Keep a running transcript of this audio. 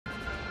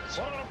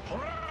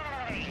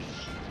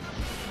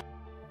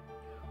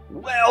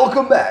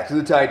Welcome back to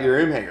the Tiny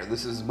Rim Hanger.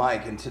 This is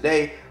Mike, and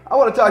today I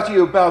want to talk to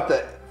you about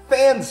the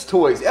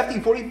FansToys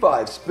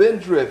FT-45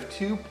 Spindrift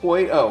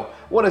 2.0. I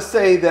want to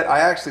say that I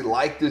actually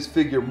like this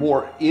figure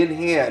more in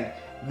hand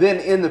than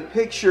in the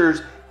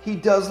pictures. He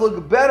does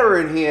look better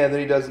in hand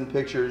than he does in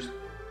pictures.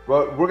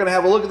 But we're going to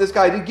have a look at this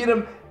guy. I did get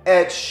him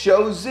at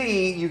Show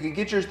Z. You can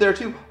get yours there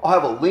too. I'll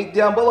have a link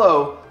down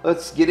below.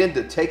 Let's get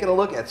into taking a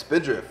look at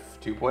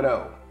Spindrift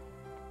 2.0.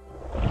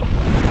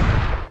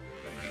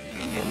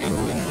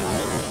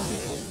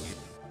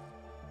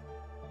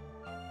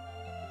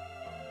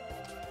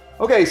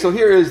 Okay, so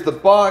here is the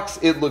box.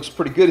 It looks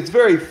pretty good. It's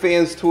very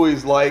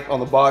FansToys-like on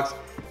the box.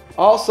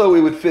 Also,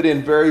 it would fit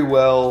in very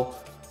well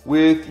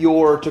with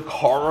your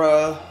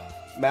Takara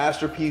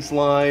Masterpiece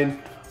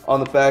line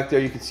on the back there.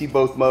 You can see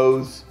both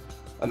modes.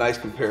 A nice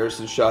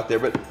comparison shot there.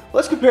 But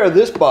let's compare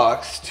this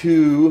box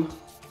to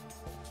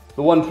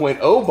the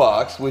 1.0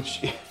 box,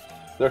 which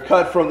they're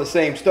cut from the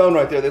same stone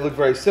right there. They look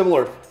very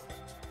similar.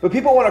 But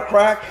people want to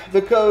crack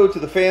the code to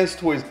the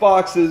FansToys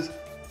boxes,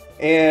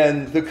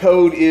 and the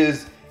code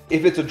is,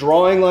 if it's a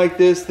drawing like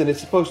this, then it's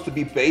supposed to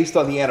be based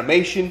on the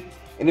animation.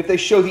 And if they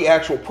show the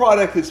actual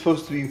product, it's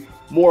supposed to be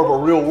more of a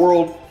real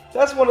world.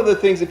 That's one of the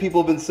things that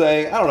people have been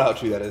saying. I don't know how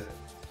true that is.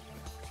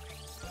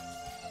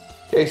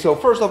 Okay, so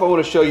first off, I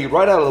want to show you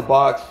right out of the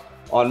box.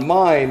 On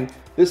mine,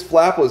 this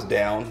flap was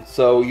down,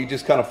 so you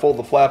just kind of fold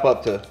the flap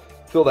up to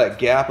fill that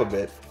gap a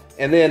bit.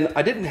 And then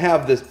I didn't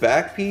have this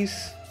back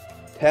piece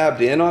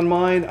tabbed in on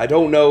mine. I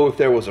don't know if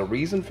there was a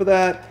reason for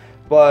that,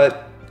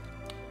 but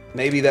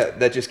maybe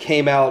that just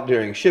came out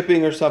during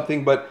shipping or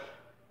something. But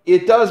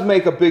it does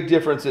make a big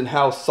difference in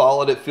how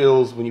solid it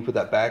feels when you put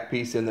that back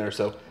piece in there.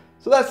 So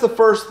that's the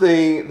first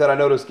thing that I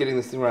noticed getting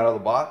this thing right out of the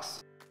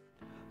box.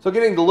 So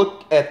getting to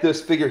look at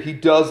this figure, he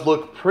does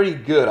look pretty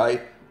good.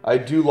 I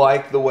do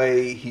like the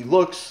way he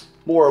looks,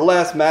 more or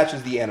less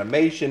matches the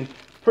animation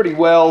pretty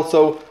well.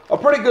 So a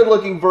pretty good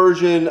looking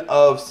version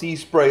of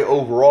Seaspray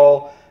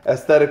overall,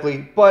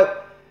 aesthetically.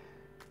 But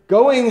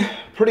going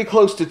pretty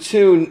close to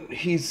Toon,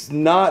 he's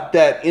not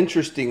that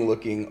interesting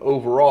looking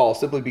overall,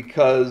 simply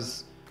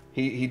because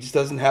he just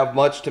doesn't have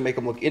much to make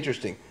him look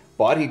interesting.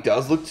 But he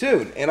does look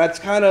Toon, and that's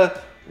kind of,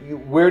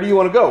 where do you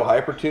want to go?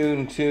 Hyper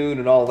Toon, Toon,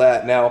 and all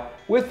that. Now,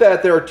 with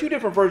that, there are two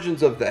different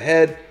versions of the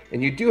head,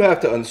 and you do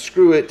have to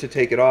unscrew it to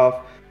take it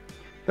off.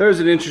 There's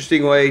an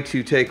interesting way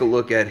to take a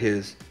look at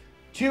his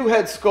two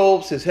head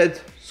sculpts, his head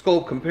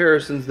sculpt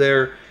comparisons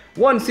there.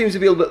 One seems to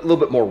be a little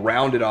bit more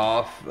rounded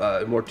off,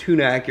 more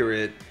Toon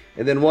accurate,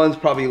 and then one's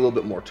probably a little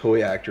bit more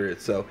toy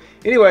accurate. So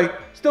anyway,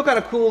 still kind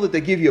of cool that they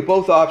give you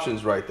both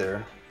options right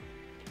there.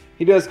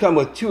 He does come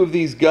with two of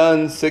these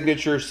guns,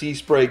 signature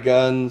Seaspray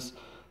guns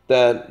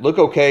that look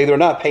okay. They're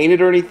not painted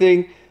or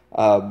anything.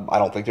 I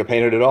don't think they're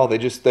painted at all. They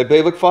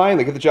look fine.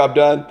 They get the job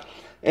done.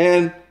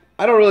 And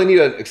I don't really need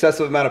an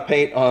excessive amount of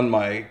paint on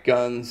my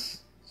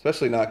guns,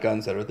 especially not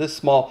guns that are this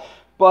small.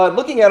 But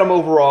looking at them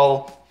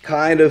overall,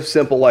 kind of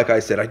simple, like I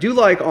said. I do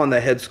like on the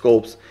head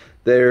sculpts,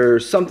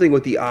 there's something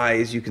with the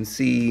eyes. You can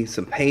see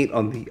some paint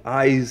on the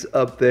eyes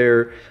up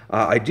there.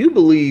 I do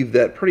believe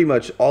that pretty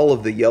much all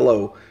of the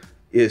yellow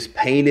is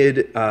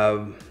painted.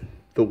 The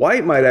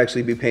white might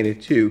actually be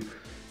painted too.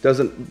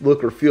 Doesn't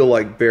look or feel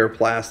like bare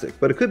plastic,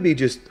 but it could be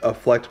just a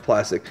flecked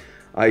plastic.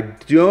 I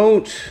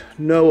don't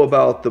know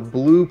about the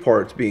blue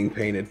parts being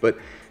painted, but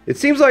it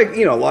seems like,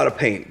 you know, a lot of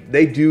paint.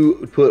 They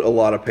do put a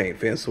lot of paint.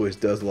 FansToys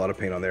does a lot of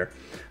paint on there.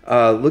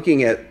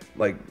 Looking at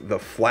like the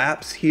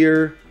flaps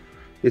here,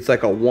 it's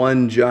like a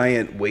one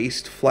giant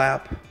waist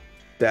flap.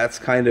 That's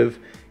kind of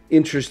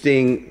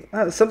interesting.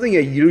 Something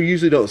that you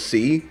usually don't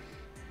see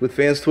with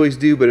FansToys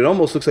do, but it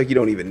almost looks like you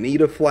don't even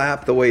need a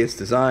flap the way it's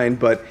designed,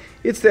 but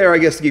it's there, I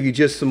guess, to give you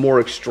just some more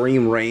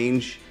extreme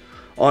range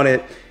on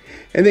it.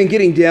 And then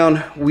getting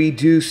down, we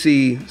do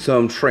see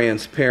some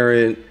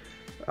transparent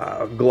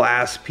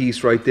glass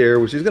piece right there,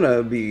 which is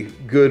gonna be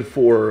good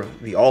for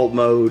the alt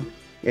mode.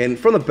 And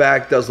from the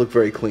back, does look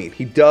very clean.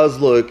 He does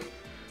look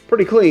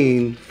pretty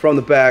clean from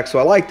the back, so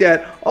I like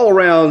that. All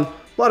around, a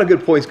lot of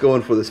good points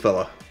going for this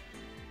fella.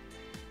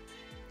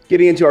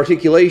 Getting into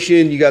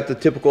articulation, you got the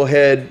typical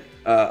head,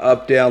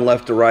 up, down,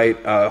 left to right.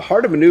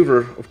 Hard to maneuver,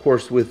 of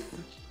course, with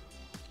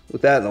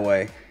that in the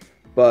way.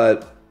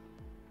 But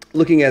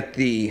looking at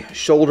the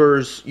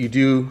shoulders, you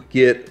do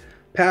get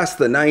past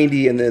the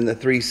 90 and then the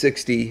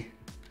 360,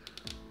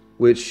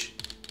 which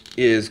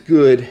is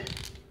good.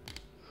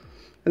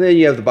 And then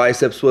you have the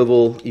bicep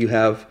swivel. You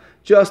have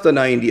just a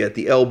 90 at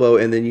the elbow,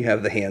 and then you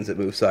have the hands that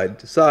move side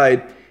to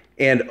side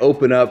and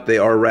open up. They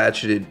are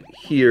ratcheted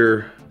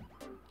here.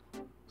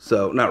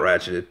 So, not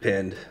ratcheted,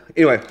 pinned.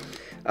 Anyway,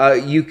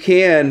 you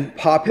can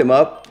pop him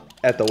up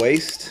at the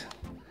waist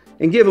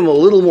and give him a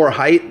little more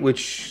height,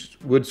 which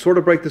would sort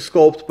of break the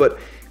sculpt, but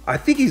I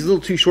think he's a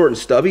little too short and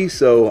stubby,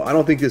 so I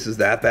don't think this is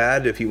that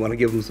bad if you want to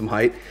give him some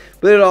height.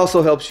 But it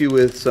also helps you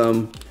with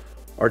some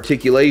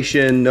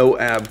articulation, no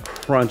ab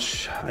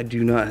crunch, I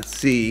do not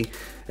see.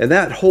 And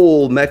that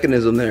whole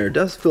mechanism there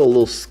does feel a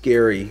little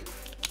scary,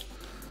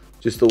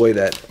 just the way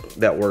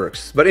that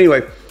works. But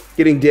anyway,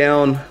 Getting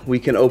down, we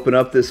can open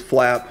up this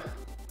flap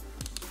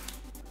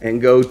and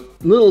go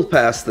a little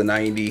past the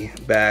 90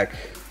 back,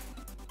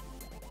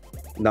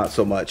 not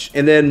so much.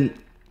 And then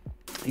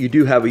you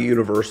do have a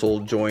universal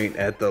joint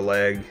at the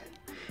leg,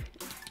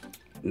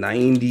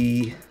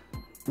 90, a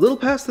little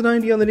past the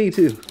 90 on the knee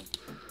too.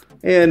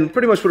 And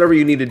pretty much whatever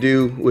you need to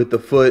do with the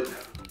foot,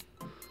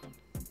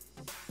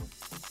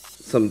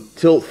 some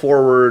tilt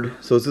forward.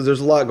 So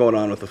there's a lot going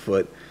on with the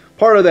foot.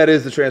 Part of that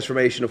is the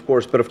transformation, of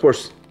course, but of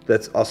course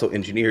that's also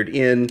engineered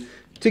in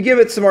to give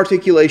it some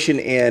articulation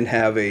and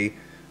have a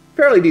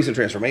fairly decent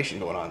transformation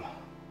going on.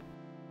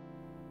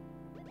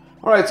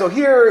 All right, so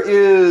here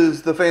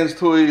is the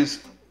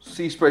FansToys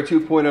Seaspray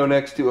 2.0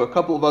 next to a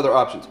couple of other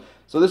options.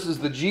 So this is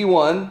the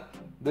G1.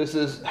 This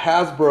is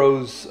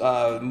Hasbro's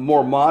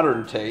more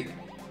modern take.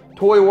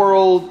 Toy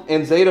World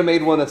and Zeta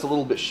made one that's a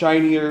little bit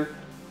shinier.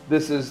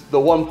 This is the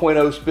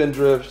 1.0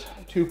 Spindrift,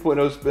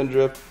 2.0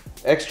 Spindrift,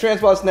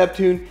 X-Transbots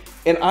Neptune,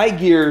 and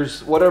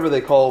iGears, whatever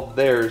they call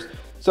theirs.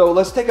 So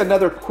let's take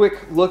another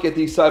quick look at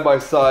these side by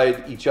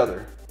side each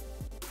other.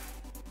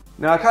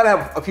 Now I kind of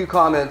have a few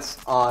comments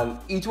on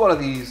each one of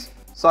these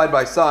side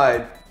by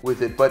side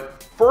with it,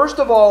 but first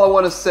of all I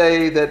want to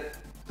say that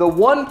the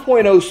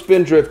 1.0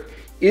 Spindrift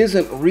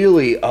isn't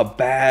really a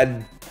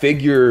bad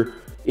figure.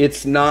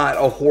 It's not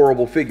a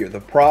horrible figure.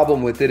 The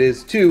problem with it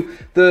is too,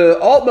 the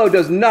alt mode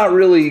does not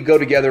really go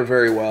together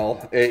very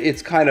well.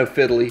 It's kind of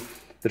fiddly.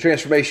 The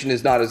transformation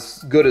is not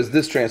as good as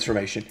this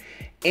transformation,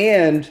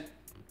 and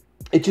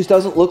it just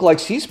doesn't look like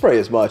Seaspray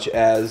as much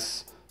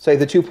as, say,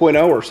 the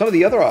 2.0 or some of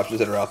the other options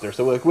that are out there.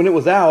 So like when it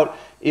was out,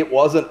 it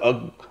wasn't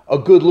a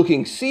good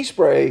looking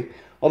Seaspray,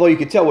 although you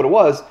could tell what it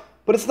was,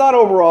 but it's not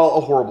overall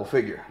a horrible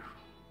figure.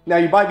 Now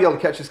you might be able to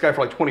catch this guy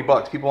for like 20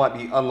 bucks. People might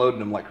be unloading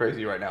him like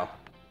crazy right now.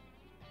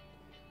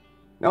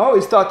 Now I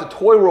always thought the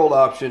Toy World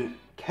option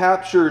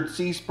captured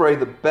Seaspray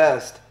the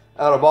best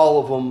out of all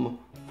of them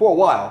for a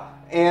while.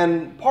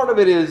 And part of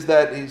it is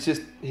that it's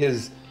just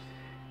his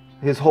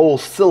whole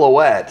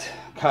silhouette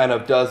kind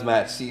of does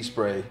match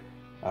Seaspray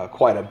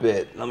quite a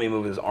bit. Let me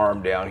move his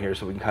arm down here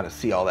so we can kind of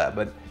see all that.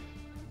 But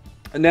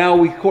now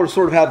we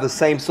sort of have the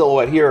same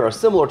silhouette here, a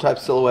similar type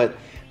silhouette,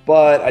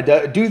 but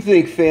I do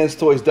think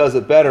FansToys does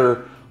it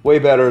better, way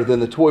better than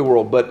the Toy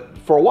World. But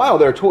for a while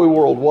there, Toy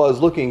World was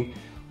looking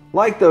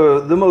like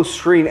the most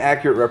screen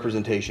accurate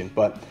representation,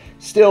 but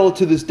still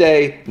to this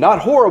day, not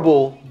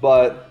horrible,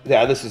 but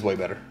yeah, this is way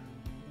better.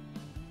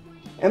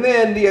 And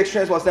then the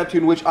X-Transbots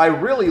Neptune, which I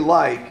really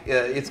like.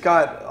 It's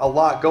got a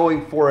lot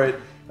going for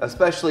it,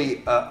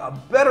 especially a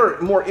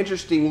better, more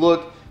interesting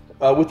look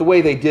with the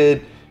way they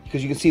did,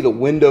 because you can see the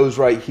windows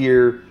right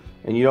here,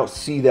 and you don't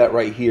see that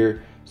right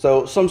here.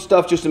 So some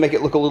stuff just to make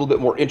it look a little bit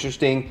more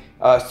interesting.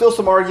 Still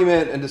some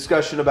argument and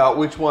discussion about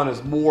which one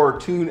is more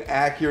tune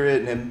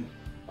accurate, and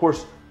of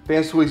course,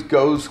 FansToys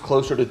goes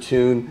closer to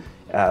tune,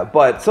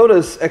 but so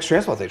does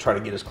X-Transbots. They try to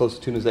get as close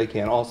to tune as they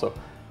can also.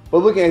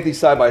 But looking at these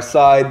side by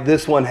side,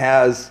 this one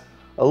has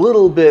a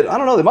little bit, I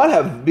don't know, they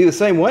might be the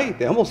same weight.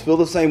 They almost feel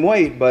the same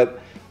weight, but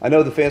I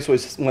know the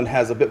FansToys one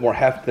has a bit more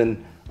heft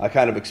than I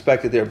kind of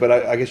expected there, but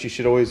I guess you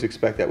should always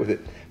expect that with it.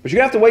 But you're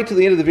gonna have to wait till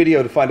the end of the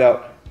video to find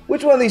out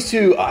which one of these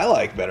two I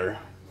like better.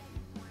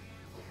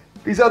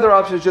 These other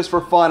options just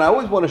for fun, I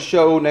always want to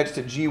show next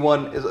to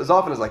G1 as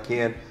often as I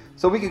can,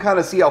 so we can kind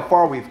of see how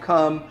far we've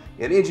come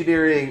in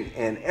engineering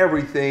and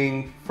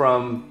everything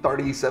from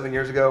 37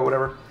 years ago,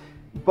 whatever.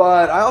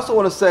 But I also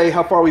want to say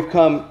how far we've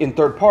come in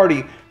third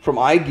party from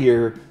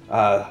iGear.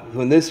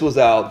 When this was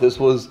out, this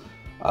was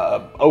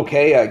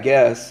okay, I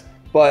guess.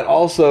 But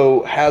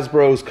also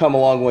Hasbro's come a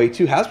long way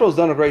too. Hasbro's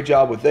done a great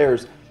job with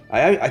theirs.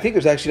 I think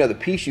there's actually another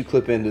piece you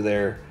clip into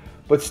there.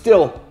 But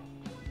still,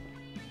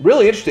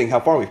 really interesting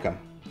how far we've come.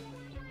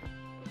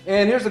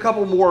 And here's a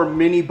couple more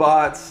mini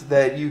bots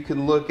that you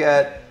can look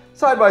at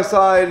side by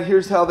side.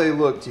 Here's how they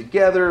look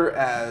together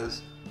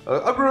as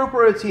a group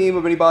or a team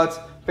of mini bots.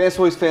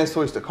 FansToys,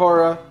 FansToys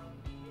Takara.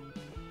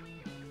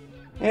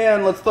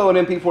 And let's throw an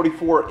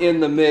FT-45 in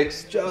the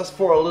mix just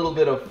for a little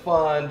bit of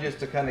fun, just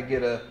to kind of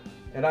get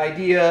an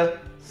idea,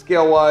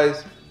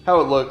 scale-wise, how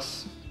it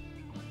looks.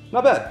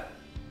 Not bad.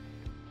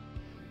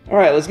 All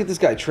right, let's get this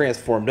guy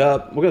transformed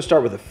up. We're gonna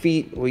start with the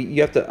feet.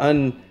 You have to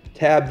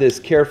untab this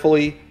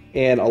carefully,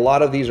 and a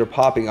lot of these are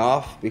popping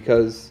off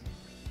because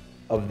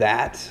of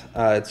that.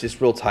 It's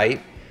just real tight.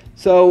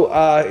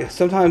 So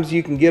sometimes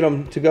you can get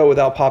them to go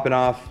without popping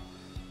off.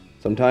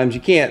 Sometimes you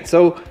can't.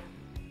 So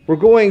we're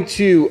going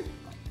to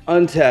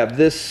untab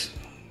this,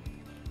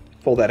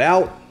 fold that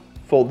out,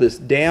 fold this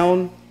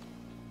down,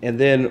 and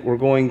then we're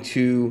going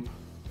to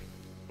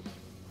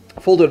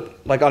fold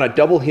it like on a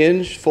double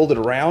hinge, fold it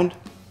around,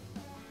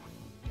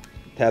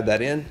 tab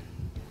that in,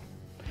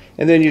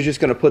 and then you're just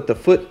going to put the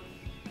foot,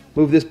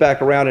 move this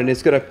back around, and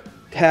it's going to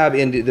tab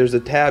into, there's a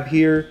tab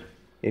here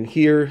and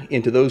here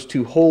into those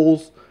two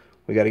holes.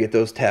 We got to get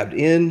those tabbed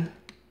in.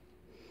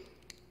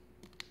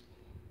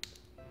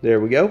 There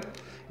we go.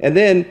 And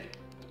then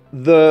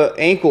the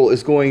ankle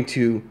is going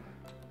to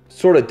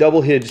sort of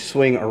double hinge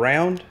swing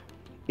around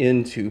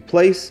into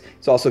place.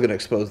 It's also going to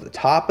expose the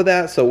top of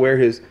that. So where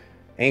his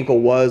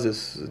ankle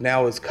was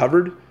now is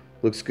covered.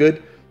 Looks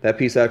good. That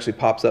piece actually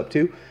pops up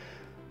too.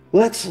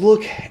 Let's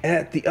look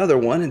at the other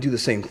one and do the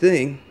same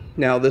thing.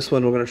 Now this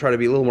one we're going to try to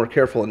be a little more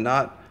careful and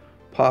not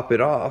pop it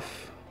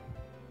off.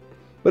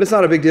 But it's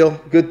not a big deal.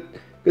 Good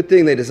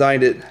thing they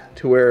designed it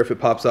to where if it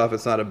pops off,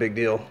 it's not a big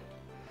deal.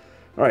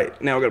 All right,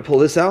 now we're going to pull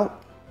this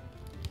out.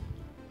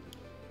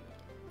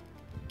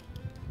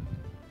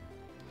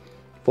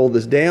 Fold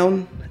this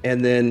down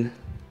and then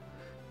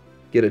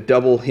get a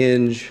double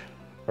hinge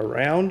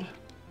around.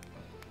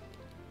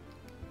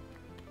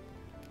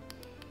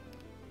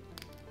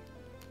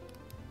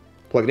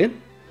 Plug it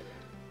in.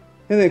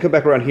 And then come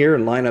back around here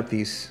and line up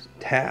these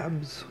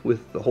tabs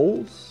with the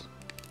holes.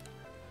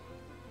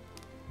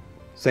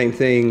 Same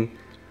thing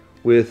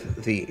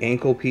with the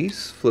ankle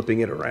piece, flipping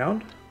it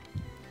around.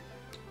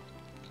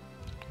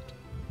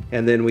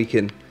 And then we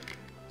can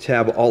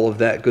tab all of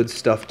that good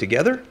stuff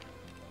together.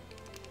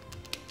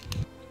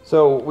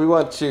 So we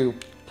want to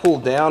pull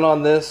down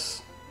on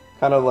this,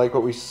 kind of like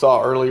what we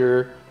saw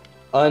earlier.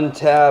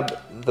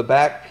 Untab the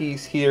back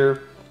piece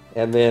here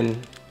and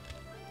then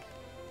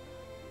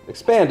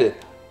expand it.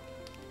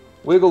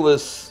 Wiggle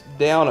this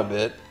down a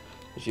bit,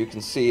 as you can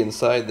see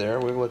inside there.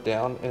 Wiggle it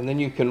down, and then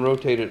you can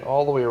rotate it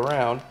all the way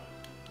around,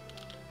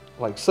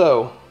 like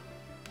so.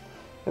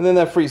 And then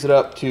that frees it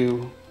up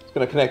to, it's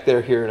going to connect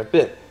there here in a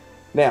bit.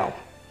 Now,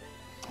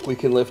 we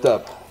can lift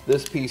up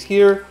this piece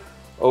here,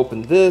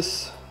 open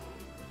this,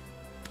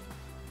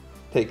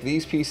 take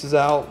these pieces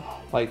out,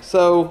 like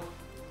so.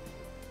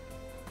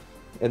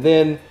 And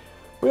then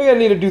we're going to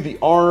need to do the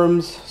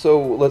arms,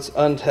 so let's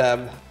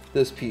untab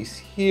this piece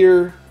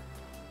here,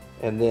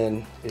 and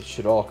then it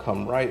should all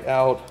come right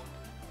out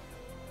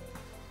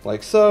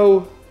like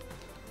so.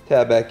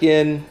 Tab back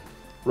in,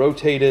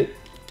 rotate it,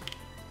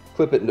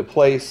 clip it into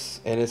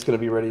place, and it's going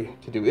to be ready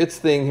to do its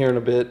thing here in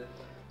a bit.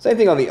 Same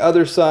thing on the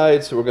other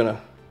side, so we're going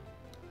to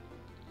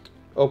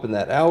open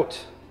that out.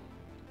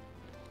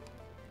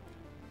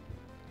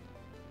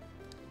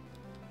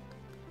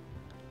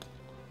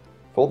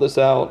 Fold this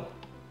out.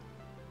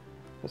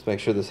 Let's make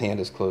sure this hand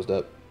is closed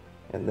up,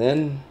 and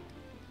then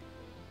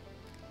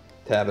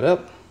tab it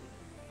up,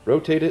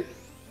 rotate it.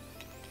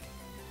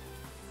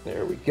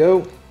 There we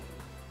go.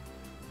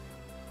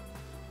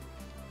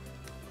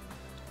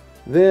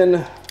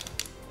 Then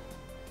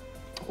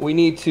we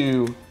need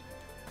to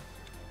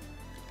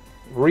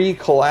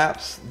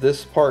recollapse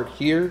this part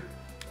here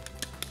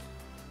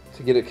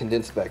to get it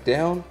condensed back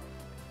down.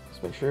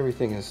 Let's make sure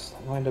everything is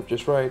lined up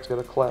just right. It's got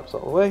to collapse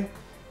all the way.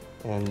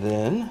 And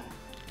then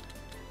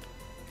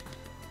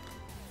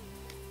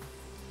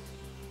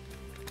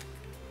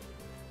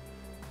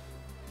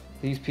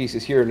these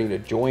pieces here need to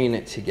join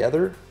it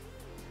together.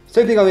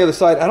 Same thing on the other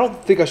side. I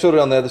don't think I showed it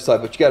on the other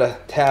side, but you got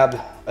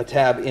a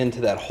tab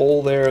into that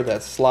hole there,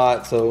 that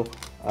slot. So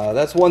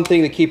that's one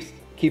thing that keeps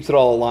it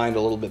all aligned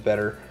a little bit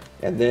better.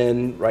 And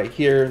then right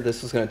here,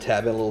 this is going to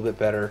tab in a little bit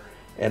better.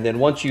 And then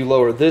once you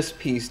lower this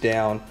piece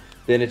down,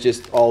 then it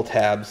just all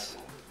tabs.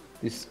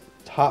 This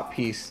top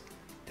piece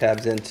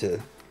tabs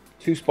into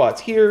 2 spots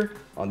here.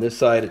 On this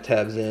side, it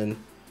tabs in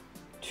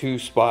 2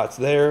 spots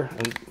there.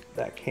 And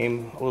that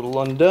came a little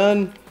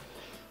undone.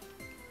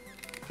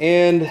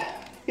 And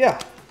yeah,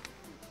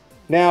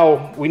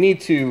 now we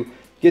need to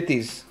get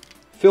these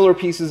filler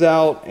pieces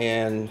out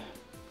and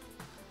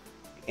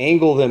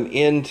angle them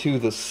into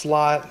the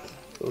slot.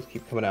 Those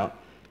keep coming out.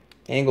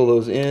 Angle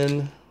those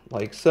in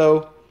like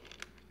so.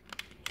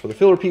 For the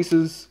filler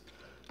pieces,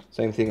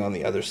 same thing on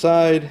the other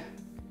side.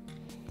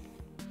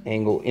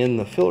 Angle in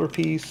the filler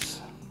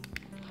piece.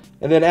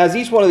 And then as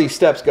each one of these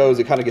steps goes,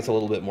 it kind of gets a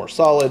little bit more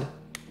solid.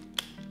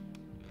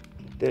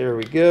 There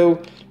we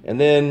go. And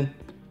then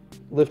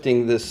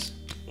lifting this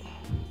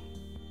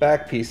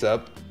back piece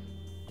up,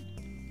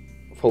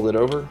 fold it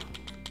over,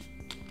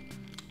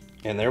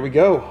 and there we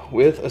go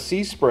with a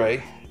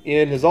Seaspray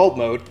in his alt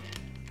mode.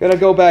 Gonna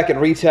go back and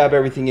retab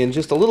everything in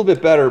just a little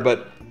bit better,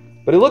 but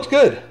it looks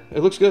good. It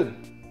looks good.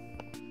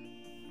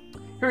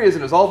 Here he is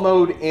in his alt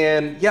mode,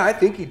 and yeah, I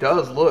think he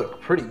does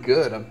look pretty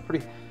good. I'm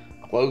pretty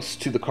close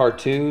to the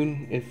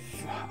cartoon,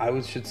 if I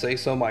should say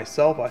so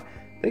myself. I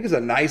think it's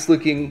a nice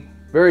looking,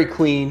 very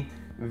clean,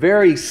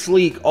 very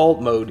sleek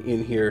alt mode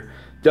in here.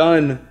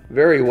 Done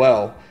very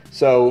well.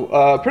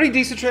 So pretty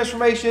decent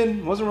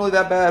transformation. Wasn't really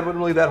that bad, wasn't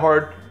really that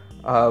hard.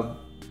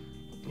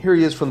 Here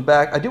he is from the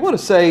back. I do want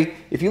to say,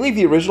 if you leave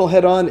the original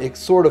head on, it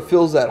sort of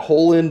fills that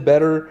hole in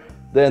better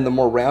than the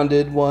more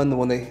rounded one, the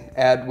one they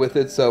add with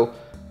it. So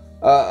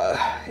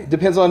it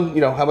depends on,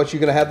 you know, how much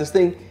you're gonna have this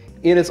thing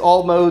in its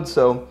alt mode.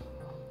 So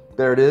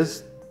there it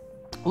is.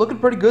 Looking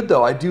pretty good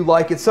though. I do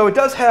like it. So it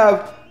does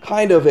have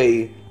kind of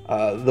a,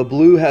 the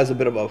blue has a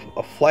bit of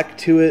a fleck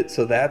to it.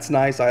 So that's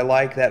nice. I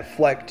like that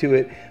fleck to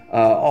it.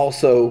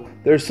 Also,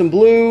 there's some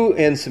blue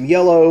and some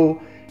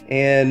yellow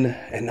and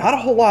not a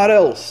whole lot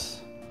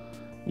else.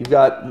 You've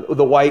got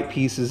the white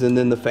pieces and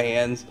then the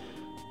fans,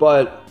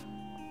 but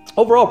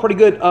overall pretty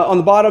good. On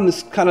the bottom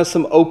is kind of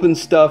some open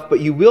stuff, but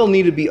you will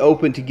need to be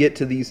open to get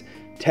to these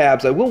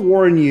tabs. I will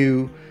warn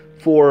you,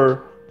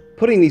 for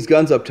putting these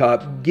guns up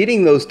top,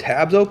 getting those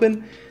tabs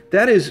open,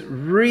 that is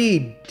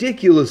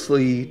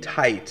ridiculously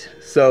tight.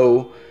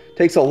 So it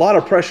takes a lot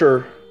of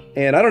pressure,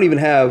 and I don't even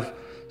have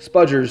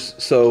spudgers,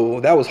 so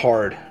that was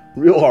hard,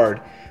 real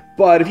hard.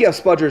 But if you have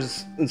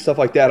spudgers and stuff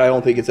like that, I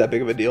don't think it's that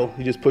big of a deal.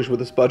 You just push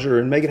with a spudger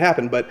and make it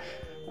happen. But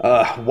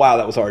wow,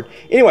 that was hard.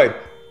 Anyway,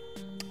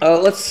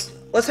 let's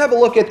have a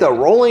look at the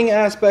rolling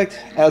aspect.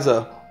 As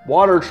a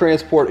water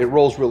transport, it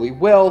rolls really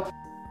well.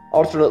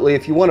 Alternately,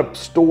 if you want to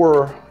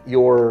store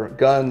your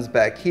guns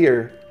back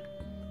here,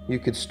 you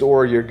could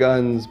store your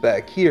guns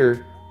back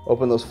here.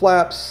 Open those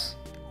flaps,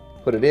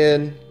 put it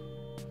in,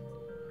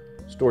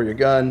 store your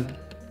gun.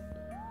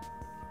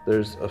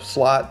 There's a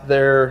slot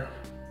there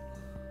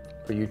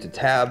for you to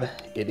tab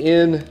it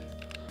in,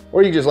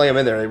 or you can just lay them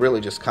in there and they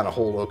really just kind of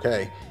hold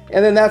okay.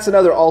 And then that's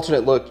another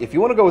alternate look. If you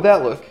want to go with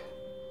that look,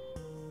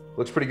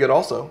 looks pretty good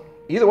also.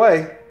 Either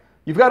way,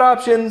 you've got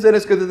options, and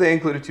it's good that they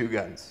included 2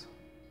 guns.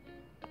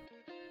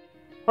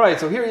 All right,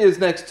 so here he is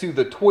next to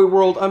the Toy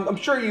World. I'm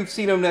sure you've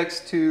seen him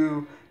next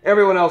to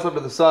everyone else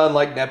under the sun,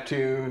 like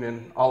Neptune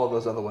and all of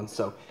those other ones.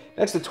 So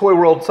next to Toy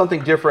World,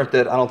 something different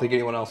that I don't think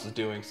anyone else is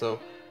doing. So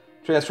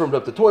transformed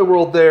up to Toy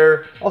World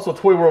there. Also,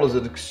 Toy World is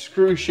an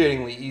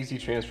excruciatingly easy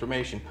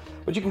transformation.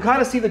 But you can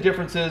kind of see the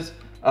differences.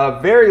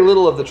 Very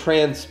little of the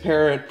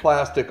transparent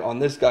plastic on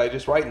this guy,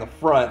 just right in the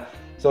front.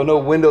 So no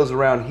windows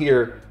around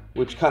here,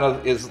 which kind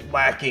of is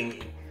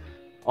lacking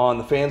on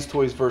the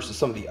FansToys versus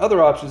some of the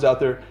other options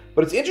out there.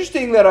 But it's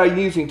interesting that I'm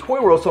using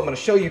Toy World, so I'm going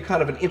to show you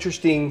kind of an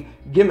interesting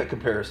gimmick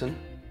comparison.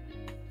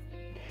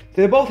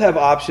 They both have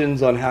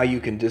options on how you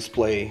can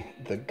display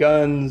the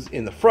guns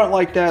in the front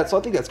like that, so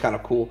I think that's kind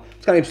of cool.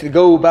 It's kind of interesting to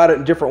go about it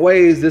in different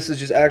ways. This is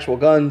just actual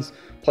guns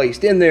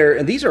placed in there,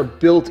 and these are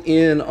built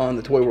in on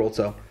the Toy World,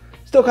 so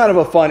still kind of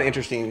a fun,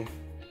 interesting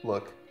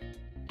look.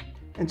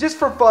 And just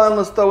for fun,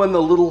 let's throw in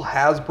the little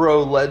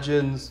Hasbro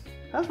Legends.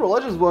 Hasbro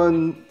Legends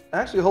one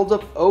actually holds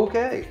up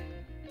okay.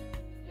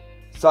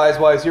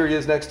 Size-wise, here he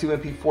is next to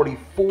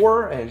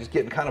MP-44, and just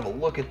getting kind of a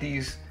look at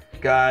these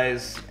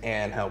guys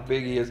and how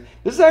big he is.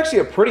 This is actually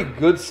a pretty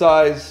good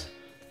size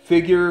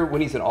figure when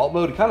he's in alt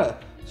mode. He kind of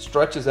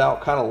stretches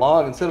out kind of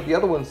long, instead of the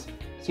other ones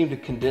seem to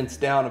condense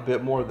down a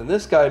bit more than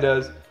this guy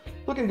does.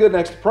 Looking good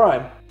next to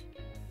Prime.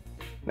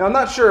 Now, I'm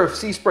not sure if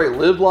Seaspray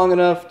lived long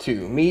enough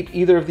to meet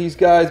either of these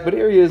guys, but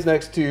here he is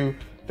next to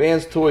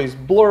FansToys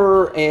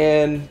Blur,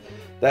 and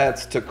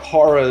that's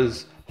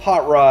Takara's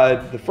Hot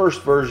Rod, the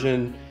first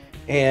version.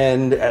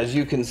 And as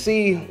you can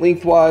see,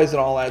 lengthwise and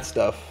all that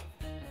stuff.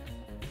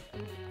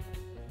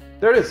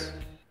 There it is.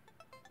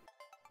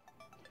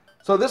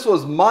 So this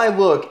was my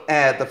look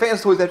at the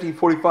FansToys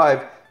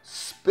FT-45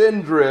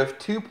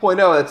 Spindrift 2.0.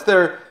 That's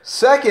their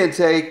second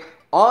take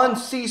on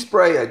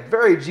Seaspray, a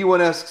very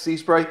G1-esque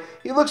Seaspray.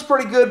 He looks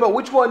pretty good, but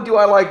which one do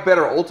I like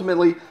better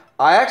ultimately?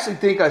 I actually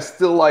think I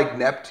still like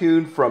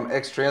Neptune from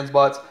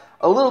X-Transbots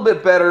a little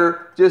bit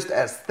better, just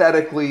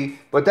aesthetically,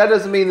 but that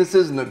doesn't mean this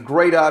isn't a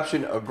great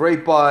option, a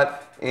great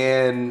bot,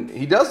 and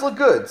he does look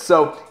good.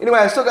 So anyway,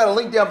 I still got a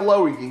link down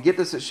below where you can get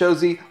this at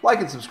Shozy. Like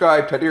and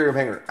subscribe. Tydirium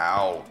Hanger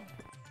out.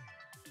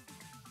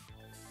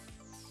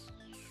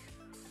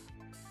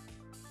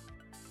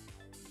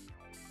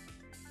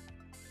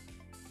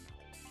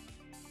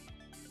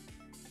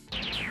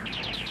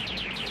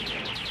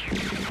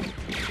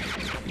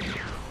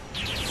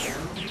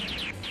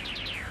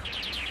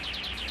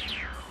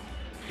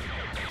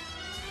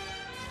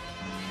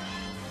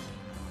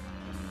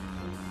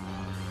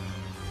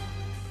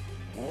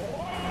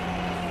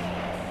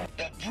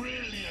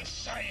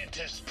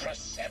 Scientist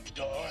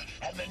Preceptor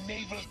and the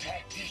naval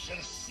tactician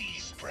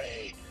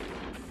Seaspray.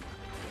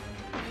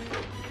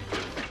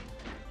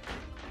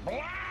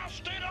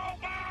 Blast it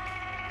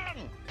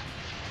open!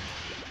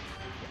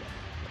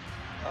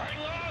 Hang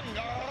on,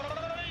 guys!